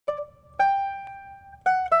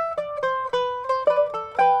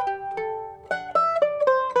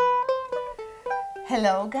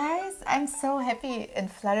Hello guys, I'm so happy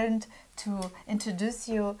and flattered to introduce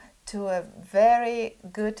you to a very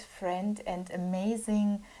good friend and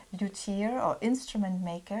amazing luthier or instrument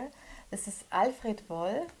maker. This is Alfred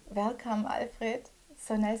Woll. Welcome Alfred,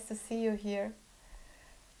 so nice to see you here.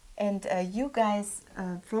 And you guys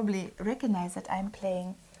probably recognize that I'm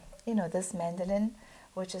playing, this mandolin,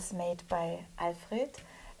 which is made by Alfred,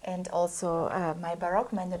 and also my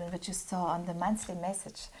Baroque mandolin, which you saw on the monthly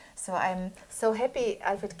message. So I'm so happy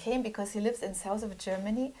Alfred came because he lives in south of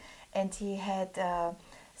Germany, and he had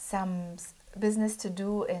some business to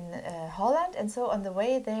do in Holland, and so on the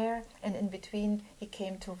way there and in between he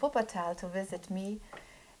came to Wuppertal to visit me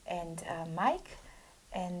and Mike,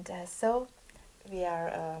 and so we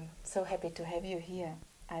are so happy to have you here,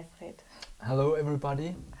 Alfred. Hello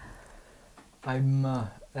everybody. I'm,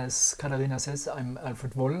 as Caterina says, I'm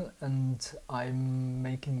Alfred Woll, and I'm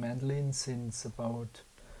making mandolins since about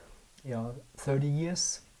 30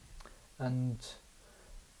 years. And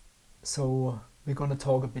so we're going to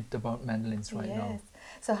talk a bit about mandolins right now. Yes.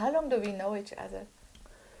 So how long do we know each other?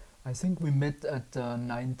 I think we met at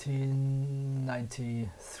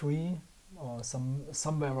 1993 or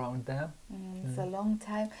somewhere around there. It's a long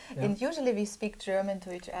time. Yeah. And usually we speak German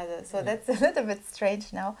to each other, so that's a little bit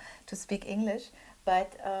strange now to speak English,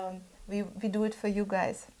 but we do it for you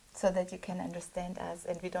guys so that you can understand us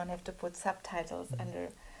and we don't have to put subtitles under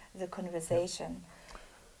the conversation.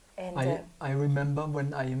 And I remember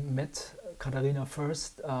when I met Caterina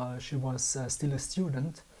first, she was still a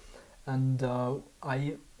student, and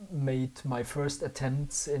I made my first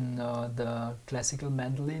attempts in the classical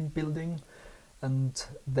mandolin building, and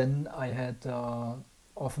then I had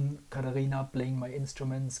often Caterina playing my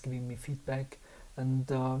instruments, giving me feedback, and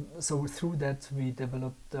so through that we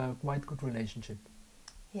developed a quite good relationship.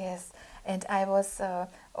 yes, and I was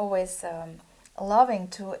always loving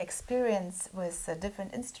to experience with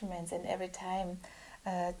different instruments, and every time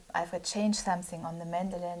I would change something on the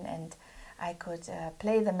mandolin, and I could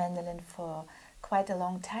play the mandolin for quite a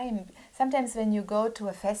long time. Sometimes when you go to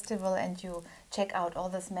a festival and you check out all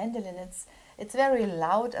this mandolin, it's very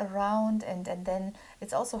loud around, and then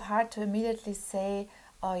it's also hard to immediately say,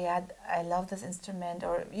 oh yeah, I love this instrument,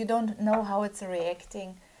 or you don't know how it's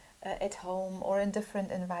reacting at home or in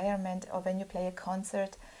different environment, or when you play a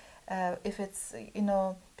concert, if it's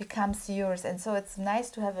becomes yours. And so it's nice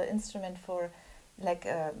to have an instrument for like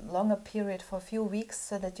a longer period, for a few weeks,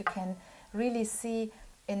 so that you can really see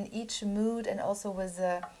in each mood, and also with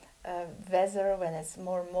the weather, when it's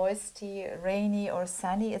more moisty, rainy or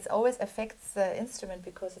sunny, it always affects the instrument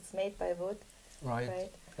because it's made by wood.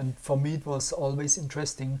 Right. And for me it was always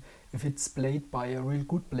interesting if it's played by a real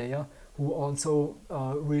good player who also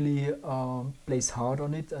really plays hard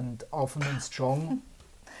on it and often and strong.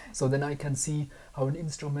 So then I can see how an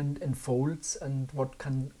instrument unfolds and what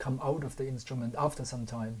can come out of the instrument after some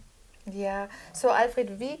time. Yeah, so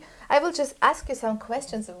Alfred, I will just ask you some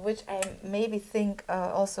questions which I maybe think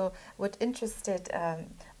also would interested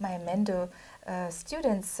my Mendo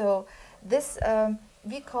students. So this,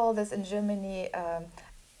 we call this in Germany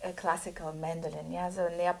a classical mandolin, yeah, so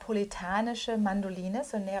neapolitanische Mandoline,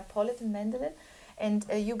 so Neapolitan mandolin, and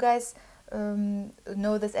you guys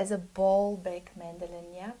know this as a ball-back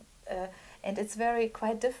mandolin, yeah, and it's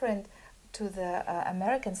quite different to the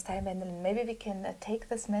American style mandolin. Maybe we can take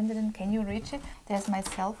this mandolin. Can you reach it? There's my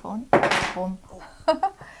cell phone. Boom.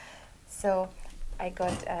 So I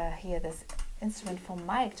got here this instrument from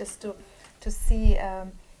Mike just to see.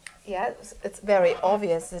 Yeah, it's very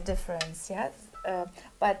obvious the difference. Yeah,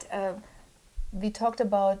 but we talked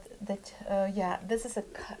about that. Yeah, this is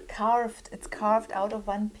carved. It's carved out of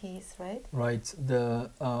one piece, right? Right.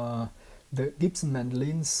 The Gibson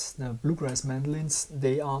mandolins, the bluegrass mandolins,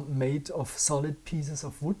 they are made of solid pieces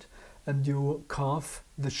of wood, and you carve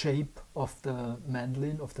the shape of the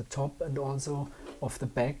mandolin, of the top and also of the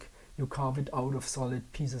back. You carve it out of solid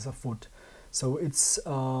pieces of wood. So it's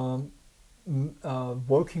a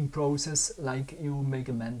working process like you make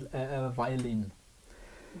a violin.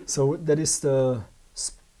 So that is the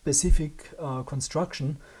specific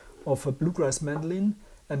construction of a bluegrass mandolin,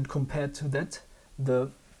 and compared to that, the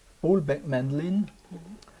bowl-back mandolin,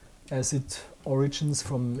 as it origins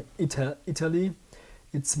from Italy,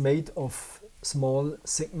 it's made of small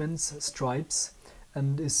segments, stripes,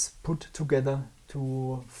 and is put together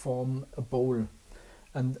to form a bowl.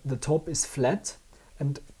 And the top is flat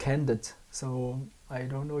and candid. So I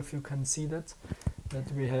don't know if you can see that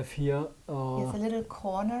we have here. There's a little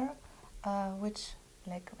corner, which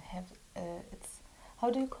like have it's,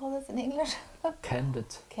 how do you call this in English?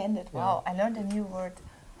 Candid. Candid. Wow, I learned a new word.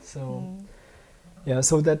 So yeah,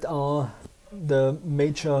 so that are the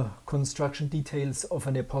major construction details of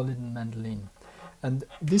a Neapolitan mandolin. And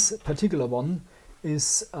this particular one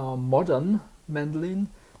is a modern mandolin,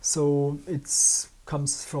 so it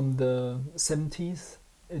comes from the 70s.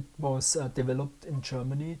 It was developed in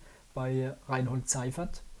Germany by Reinhold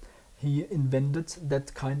Seifert. He invented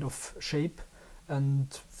that kind of shape,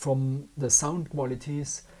 and from the sound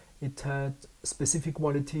qualities it had specific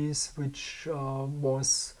qualities which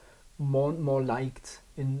was more liked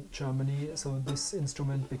in Germany. So this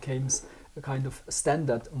instrument became a kind of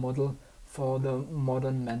standard model for the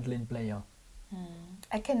modern mandolin player.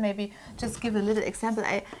 I can maybe just give a little example.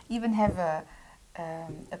 I even have a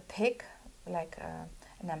pick, like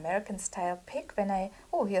an American style pick.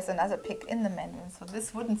 Oh, here's another pick in the mandolin, so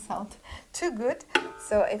this wouldn't sound too good.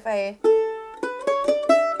 So if I,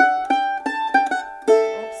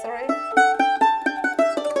 oops, sorry.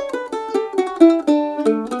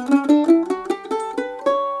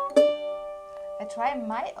 I try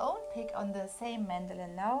my own pick on the same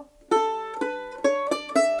mandolin now.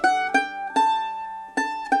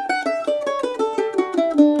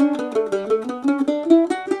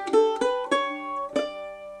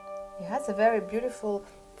 It's a very beautiful,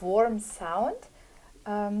 warm sound,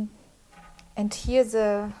 and here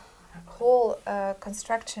the whole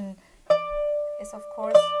construction is, of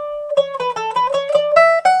course,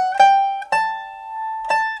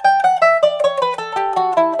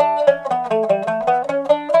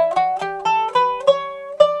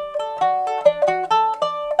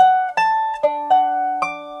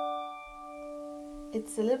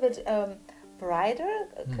 it's a little bit brighter,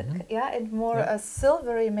 yeah, and more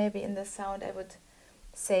silvery maybe in the sound, I would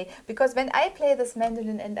say. Because when I play this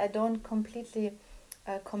mandolin and I don't completely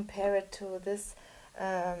compare it to this,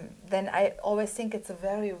 then I always think it's a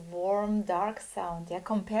very warm, dark sound, yeah,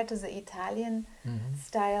 compared to the Italian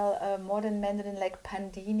style modern mandolin, like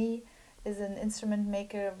Pandini is an instrument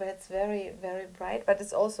maker where it's very, very bright, but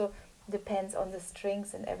it also depends on the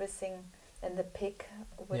strings and everything and the pick,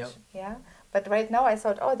 which, yeah. But right now I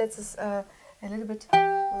thought, oh, that's a little bit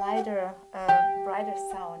lighter, brighter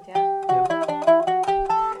sound, yeah.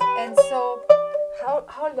 And so,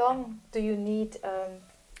 how long do you need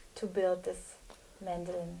to build this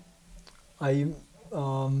mandolin? I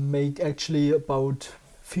make actually about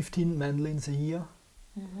 15 mandolins a year,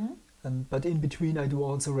 but in between I do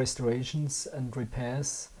also restorations and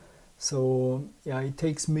repairs. So yeah, it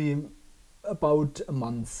takes me about a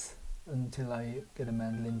month until I get a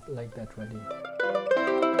mandolin like that ready.